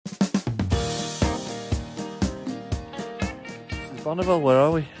Mrs Bonneville, where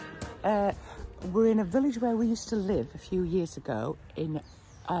are we? We're in a village where we used to live a few years ago in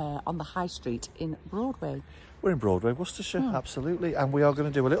on the High Street in Broadway. We're in Broadway, Worcestershire, absolutely. And we are going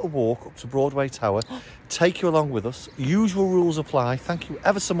to do a little walk up to Broadway Tower, take you along with us. Usual rules apply. Thank you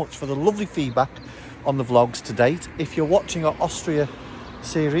ever so much for the lovely feedback on the vlogs to date. If you're watching our Austria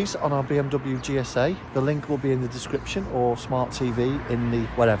series on our BMW GSA, the link will be in the description, or smart TV in the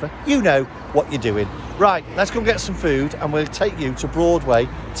wherever. You know what you're doing. Right, let's go and get some food and we'll take you to Broadway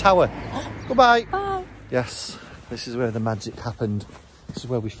Tower. Goodbye. Bye. Yes, this is where the magic happened. This is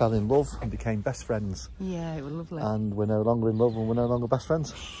where we fell in love and became best friends. Yeah, it was lovely. And we're no longer in love and we're no longer best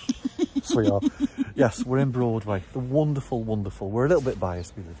friends. Yes, we are. Yes, we're in Broadway. The wonderful, wonderful. We're a little bit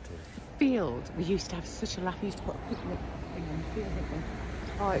biased, we lived here. Field. We used to have such a laugh. We used to put a picnic thing on the field, didn't we?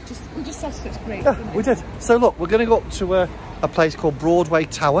 Oh, we just had such great fun. We did. So look, we're going to go up to a place called Broadway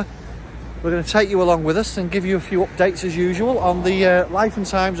Tower. We're going to take you along with us and give you a few updates as usual on the life and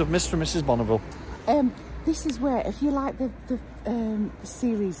times of Mr and Mrs Bonneville. This is where, if you like the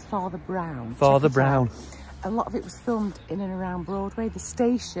series Father Brown. Father Brown. A lot of it was filmed in and around Broadway. The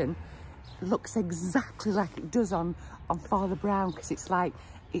station looks exactly like it does on Father Brown, because it's like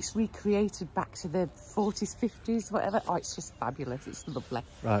it's recreated back to the 40s, 50s, whatever. Oh, it's just fabulous. It's lovely.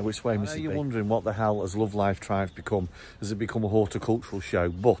 Right, which way, Mrs. B? You're wondering what the hell has Love Life Thrive become? Has it become a horticultural show?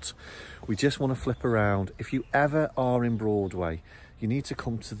 But we just want to flip around. If you ever are in Broadway, you need to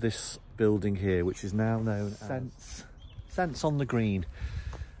come to this building here, which is now known as Sense on the Green,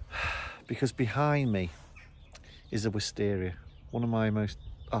 because behind me is a wisteria. One of my most,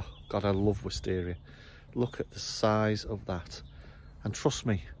 oh God, I love wisteria. Look at the size of that. And trust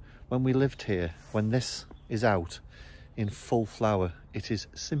me, when we lived here, when this is out in full flower, it is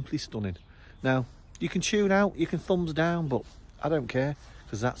simply stunning. Now, you can tune out, you can thumbs down, but I don't care,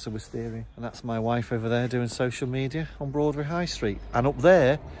 because that's a wisteria. And that's my wife over there doing social media on Broadway High Street. And up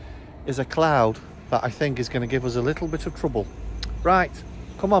there is a cloud that I think is going to give us a little bit of trouble. Right,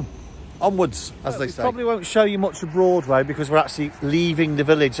 come on, onwards, as they say. Probably won't show you much of Broadway because we're actually leaving the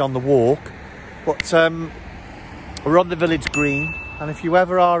village on the walk, but we're on the village green, and if you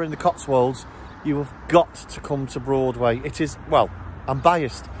ever are in the Cotswolds, you have got to come to Broadway. It is, well, I'm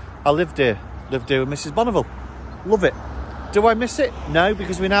biased. I lived here with Mrs Bonneville. Love it. Do I miss it? No,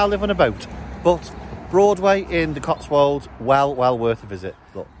 because we now live on a boat. But Broadway in the Cotswolds, well worth a visit.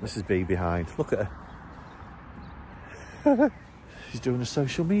 Look, Mrs B behind. Look at her. She's doing a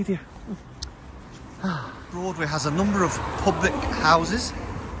social media. Broadway has a number of public houses.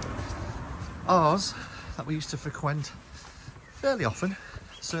 Ours, that we used to frequent fairly often,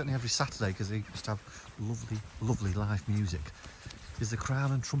 certainly every Saturday, because they used to have lovely live music, is the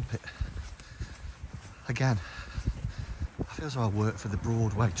Crown and Trumpet. Again, I feel as though I work for the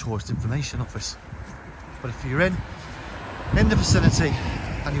Broadway Tourist Information Office. But if you're in the vicinity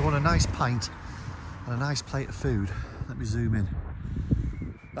and you want a nice pint and a nice plate of food, let me zoom in.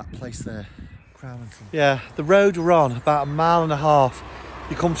 That place there, Crown and Trumpet. Yeah, the road we're on, about 1.5 miles,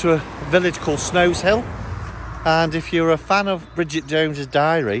 you come to a village called Snows Hill. And if you're a fan of Bridget Jones's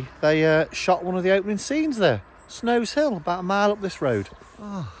Diary, they shot one of the opening scenes there. Snows Hill, about 1 mile up this road.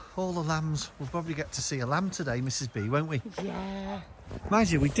 Oh, all the lambs. We'll probably get to see a lamb today, Mrs B, won't we? Yeah.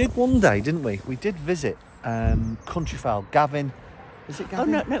 Mind you, we did one day, didn't we? We did visit Countryfile. Gavin, is it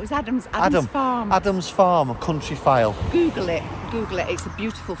Gavin? Oh no, it was Adam's farm. Adam's farm, a Countryfile. Google it. It's a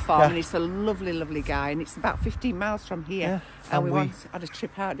beautiful farm, and it's a lovely guy, and it's about 15 miles from here. Yeah. And we had a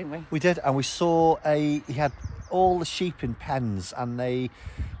trip out, didn't we? We did, and we saw he had all the sheep in pens, and they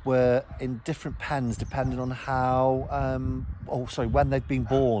were in different pens depending on how when they'd been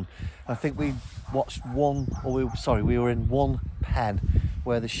born. And I think we watched we were in one pen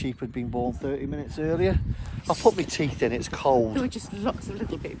where the sheep had been born 30 minutes earlier. I put my teeth in, it's cold. There were just lots of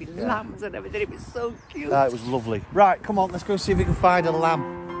little baby lambs and everything. It was so cute. It was lovely. Right, come on, let's go see if we can find a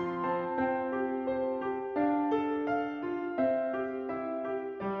lamb.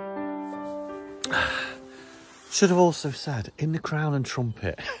 Should have also said, in the Crown and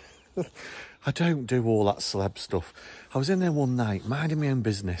Trumpet, I don't do all that celeb stuff. I was in there one night, minding my own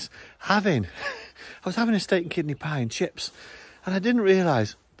business, I was having a steak and kidney pie and chips, and I didn't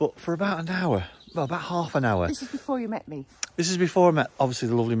realise, but for about an hour, well, about half an hour. This is before you met me. This is before I met, obviously,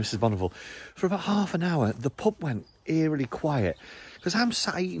 the lovely Mrs Bonneville. For about half an hour, the pub went eerily quiet, because I'm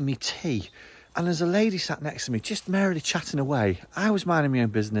sat eating me tea, and there's a lady sat next to me, just merrily chatting away. I was minding my own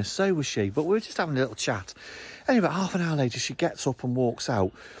business, so was she, but we were just having a little chat. Anyway, about half an hour later, she gets up and walks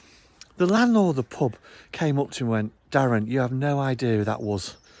out. The landlord of the pub came up to me and went, "Darren, you have no idea who that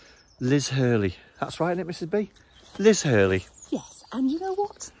was. Liz Hurley." That's right, isn't it, Mrs B? Liz Hurley. Yes, and you know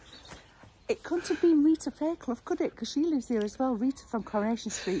what? It couldn't have been Rita Fairclough, could it? Because she lives here as well. Rita from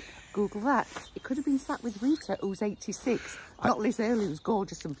Coronation Street. Google that. It could have been sat with Rita, who's 86. Not Liz Early, who's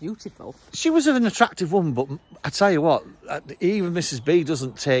gorgeous and beautiful. She was an attractive woman, but I tell you what, even Mrs B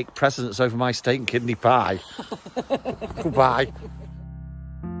doesn't take precedence over my steak and kidney pie. Goodbye.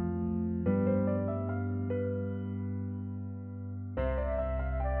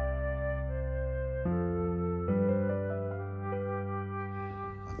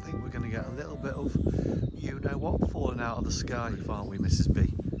 Going to get a little bit of you-know-what falling out of the sky, aren't we, Mrs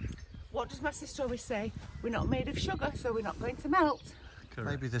B? What does my sister always say? We're not made of sugar, so we're not going to melt. Correct.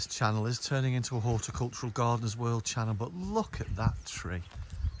 Maybe this channel is turning into a horticultural gardener's world channel, but look at that tree.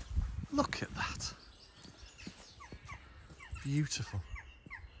 Look at that. Beautiful.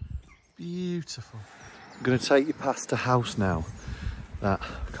 Beautiful. I'm going to take you past a house now that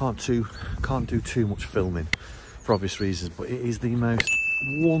can't do too much filming for obvious reasons, but it is the most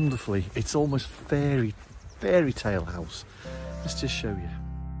wonderfully, it's almost fairy tale house. Let's just show you.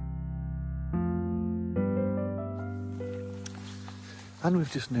 And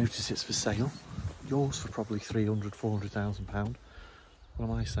we've just noticed it's for sale. Yours for probably £300,000–400,000. What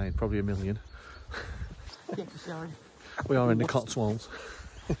am I saying? Probably $1 million. Yeah, sorry. We are in the Cotswolds,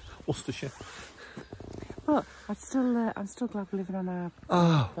 Worcestershire. But I'm still glad we're living on our.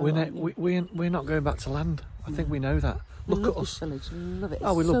 Oh, we're not going back to land. I think we know that. Look at us. Village, love it.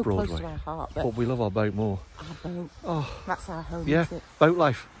 Oh, we love Broadway. Close to our heart, but we love our boat more. Our boat. Oh, that's our home. Yeah, isn't it? boat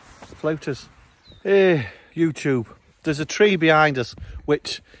life, floaters. Hey, YouTube. There's a tree behind us,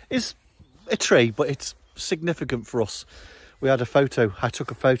 which is a tree, but it's significant for us. We had a photo. I took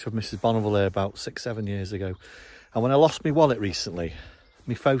a photo of Mrs Bonneville there about 6–7 years ago, and when I lost my wallet recently,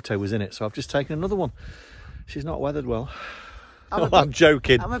 my photo was in it. So I've just taken another one. She's not weathered well. I'm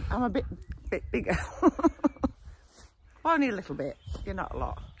joking. I'm a bit bigger. Only a little bit. You're not a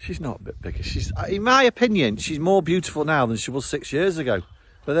lot. She's not a bit bigger. She's, in my opinion, she's more beautiful now than she was 6 years ago.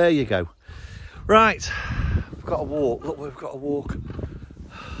 But there you go. Right, we've got a walk. Look, we've got a walk.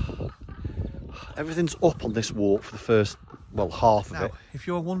 Everything's up on this walk for the first, well, half of it. If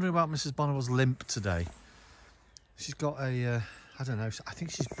you're wondering about Mrs Bonneville's limp today, she's got a, I don't know, I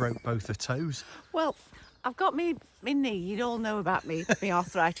think she's broke both her toes. Well, I've got my knee. You'd all know about me, my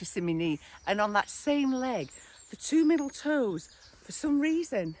arthritis in my knee. And on that same leg, the two middle toes, for some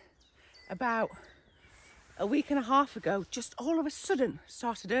reason, about a week and a half ago, just all of a sudden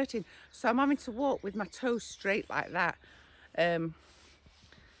started hurting. So I'm having to walk with my toes straight like that.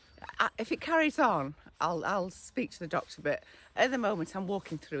 If it carries on, I'll speak to the doctor, but at the moment I'm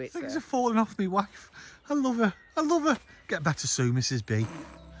walking through it. Things are falling off me wife. I love her. I love her. Get better soon, Mrs B.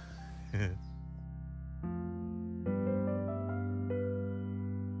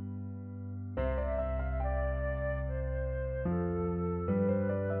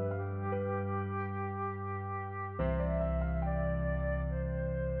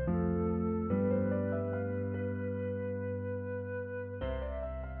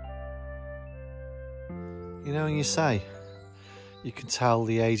 You know, when you say you can tell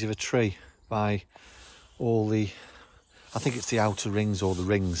the age of a tree by all the, I think it's the outer rings or the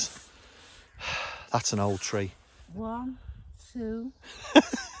rings. That's an old tree. 1, 2,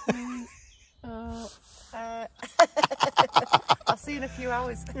 3, 4. I'll see you in a few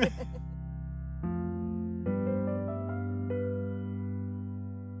hours.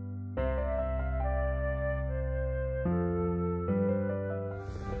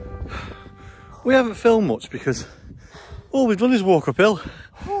 We haven't filmed much because all we've done is walk uphill.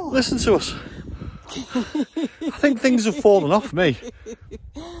 Listen to us. I think things have fallen off me.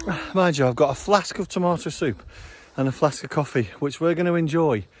 Mind you, I've got a flask of tomato soup and a flask of coffee, which we're going to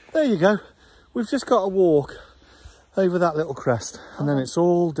enjoy. There you go. We've just got to walk over that little crest and then it's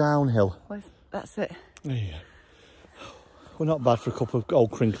all downhill. That's it. There you go. We're not bad for a couple of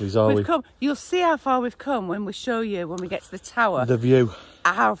old crinklies, are we? You'll see how far we've come when we show you when we get to the tower. The view.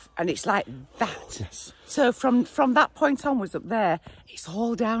 And it's like that. Yes. So from that point onwards up there, it's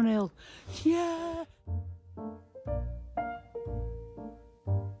all downhill. Yeah.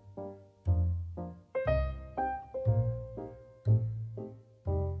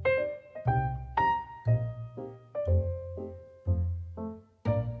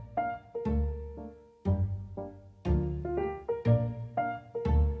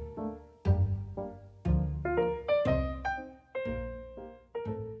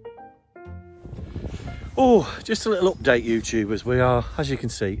 Oh, just a little update, YouTubers. We are, as you can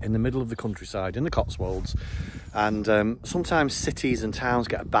see, in the middle of the countryside, in the Cotswolds. And sometimes cities and towns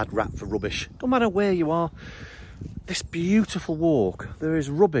get a bad rap for rubbish. No matter where you are, this beautiful walk, there is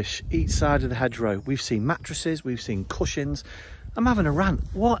rubbish each side of the hedgerow. We've seen mattresses, we've seen cushions. I'm having a rant.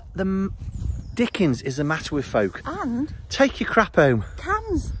 What the dickens is the matter with folk? And take your crap home.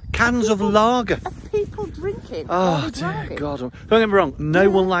 Cans of lager. Are people drinking? Oh dear God! Don't get me wrong. No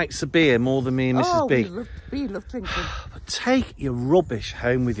one likes a beer more than me and Mrs B. We love drinking. But take your rubbish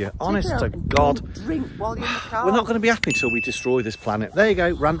home with you. Honest to God. Don't drink while you're in the car. We're not going to be happy till we destroy this planet. There you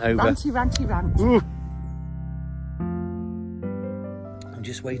go. Rant over. Ranty, rant. Ooh. I'm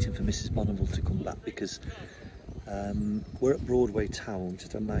just waiting for Mrs Bonneville to come back because we're at Broadway Tower. We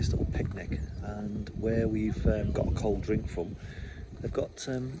just had a nice little picnic, and where we've got a cold drink from, they've got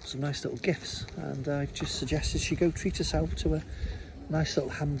some nice little gifts, and I've just suggested she go treat herself to a nice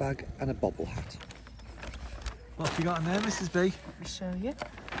little handbag and a bobble hat. What have you got in there, Mrs B? Let me show you.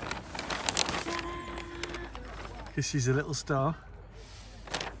 Because she's a little star.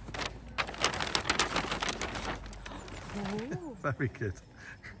 Oh. Very good.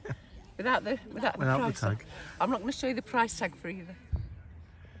 Without the price tag. I'm not going to show you the price tag for either.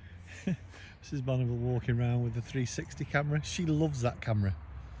 Mrs Bonneville walking around with the 360 camera. She loves that camera.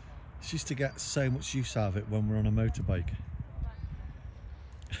 She used to get so much use out of it when we're on a motorbike.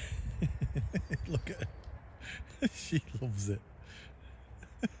 Look at her. She loves it.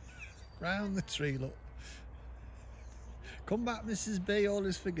 Round the tree, look. Come back, Mrs B, all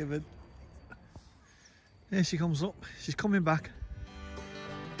is forgiven. Here she comes up. She's coming back.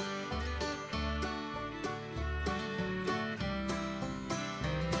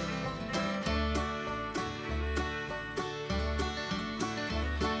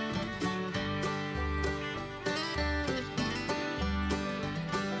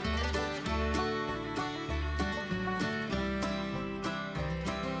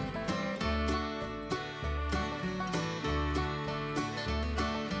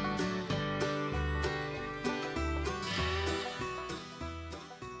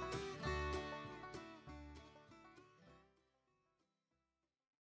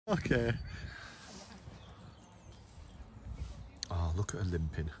 Okay. Oh, look at her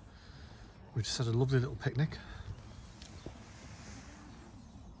limping. We just had a lovely little picnic.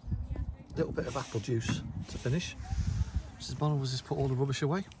 A little bit of apple juice to finish. Mrs Bonneville has just put all the rubbish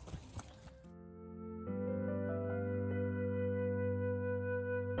away.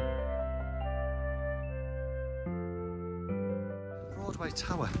 Broadway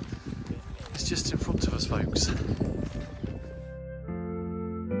Tower is just in front of us, folks.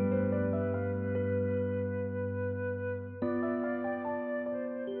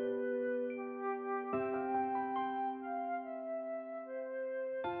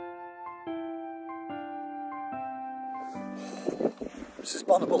 Mrs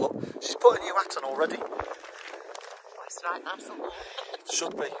Bonneville, look, she's put a new hat on already. Oh, it's right nice and warm. It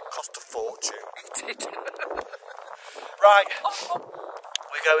should be. Cost a fortune. It did. Right,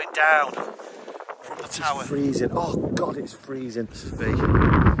 we're going down from the tower. It's freezing. Oh God, it's freezing.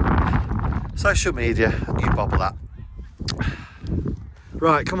 Social media, a new bobble hat.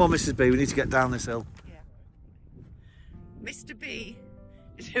 Right, come on, Mrs B, we need to get down this hill. Yeah. Mr B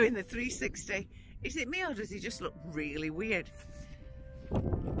doing the 360. Is it me or does he just look really weird?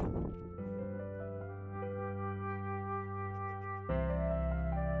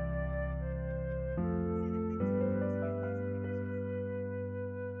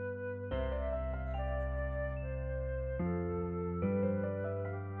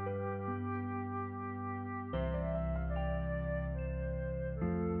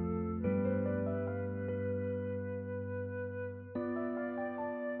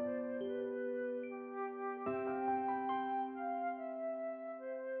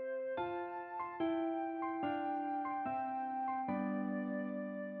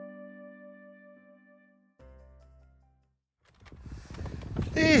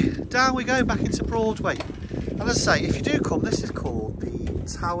 Here, down we go, back into Broadway. And as I say, if you do come, this is called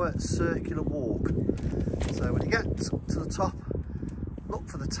the Tower Circular Walk. So when you get to the top, look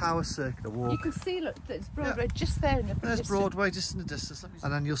for the Tower Circular Walk. You can see, look, there's Broadway just there in the distance. There's Broadway just in the distance.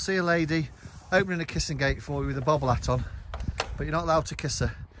 And then you'll see a lady opening a kissing gate for you with a bobble hat on. But you're not allowed to kiss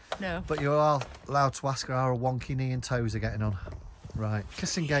her. No. But you are allowed to ask her how her wonky knee and toes are getting on. Right,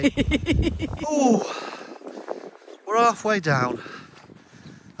 kissing gate. Oh, we're halfway down.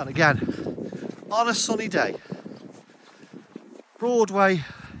 And again, on a sunny day, Broadway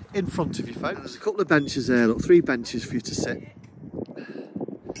in front of you, folks. And there's a couple of benches there, look, 3 benches for you to sit.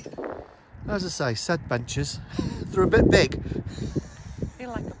 As I say, said benches, they're a bit big. I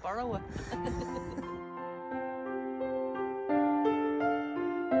feel like a borrower.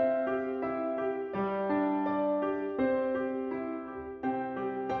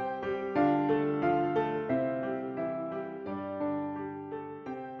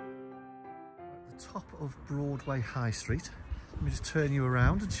 Top of Broadway High Street. Let me just turn you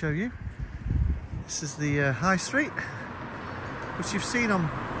around and show you. This is the High Street, which you've seen on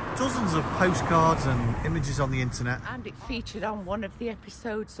dozens of postcards and images on the internet. And it featured on one of the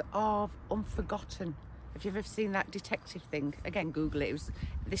episodes of Unforgotten. Have you ever seen that detective thing? Again, Google it. It was,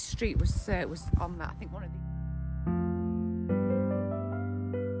 this street was on that. I think one of the...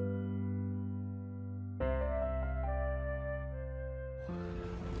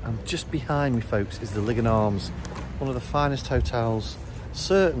 And just behind me, folks, is the Ligon Arms, one of the finest hotels,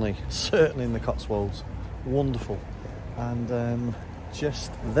 certainly in the Cotswolds. Wonderful. And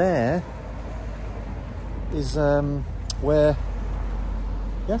just there is where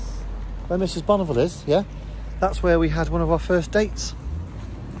Mrs Bonneville is. Yeah, that's where we had one of our first dates.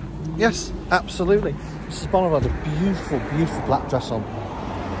 Yes, absolutely. Mrs Bonneville had a beautiful black dress on.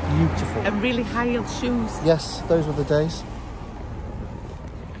 Beautiful. And really high-heeled shoes. Yes, those were the days.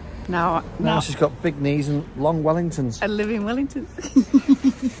 Now she's got big knees and long Wellingtons. And living Wellingtons.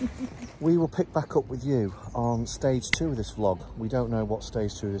 We will pick back up with you on stage 2 of this vlog. We don't know what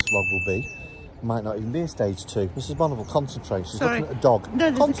stage 2 of this vlog will be. It might not even be a stage 2. Mrs Bonneville, concentrate. She's looking at a dog.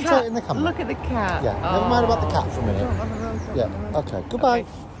 No, concentrate in the camera. Look at the cat. Yeah, never mind about the cat for a minute. Yeah, okay, goodbye.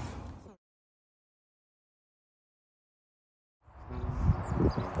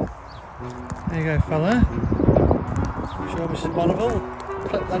 Okay. There you go, fella. Sure, Mrs Bonneville.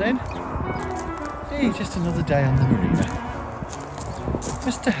 Clip that in. Hey, just another day on the marina.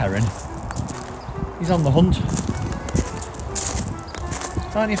 Mr Heron. He's on the hunt.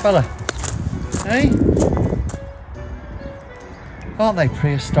 Aren't you, fella? Hey? Aren't they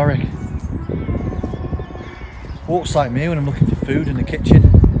prehistoric? Walks like me when I'm looking for food in the kitchen.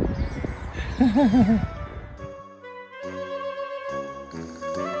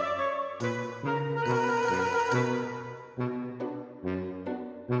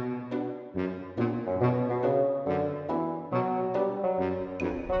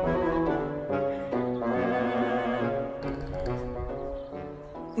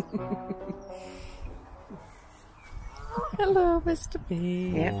 Hello, Mr. B.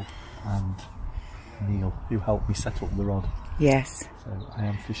 Yep. And Neil, who helped me set up the rod. Yes. So I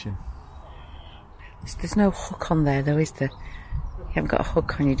am fishing. There's no hook on there though, is there? You haven't got a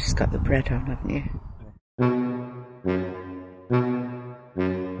hook on, you just got the bread on, haven't you?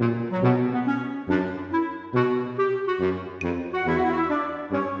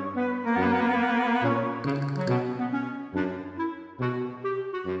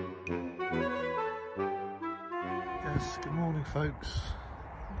 Good morning, folks.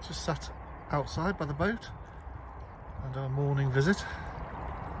 Just sat outside by the boat and our morning visit.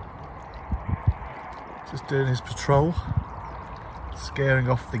 Just doing his patrol, scaring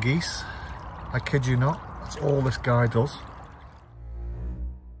off the geese. I kid you not, that's all this guy does.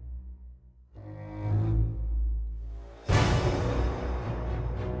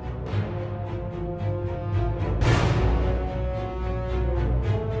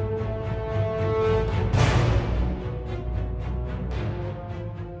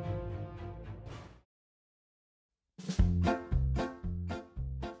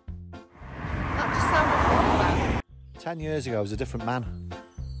 That just sounded like 10 years ago I was a different man.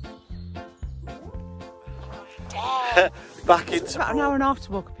 Back into... It's about an hour and a half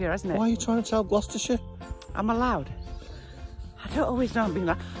to walk up here, hasn't it? Why are you trying to tell Gloucestershire? I'm allowed. I don't always know I'm being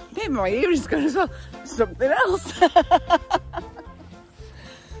like, maybe my earring's going as well. Something else.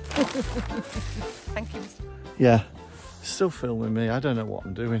 Thank you, Mr. Yeah, still filming me. I don't know what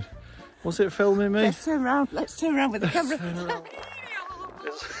I'm doing. Was it filming me? Let's turn around. Let's turn around with the camera.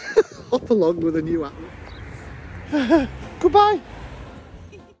 Hop along with a new app. Goodbye.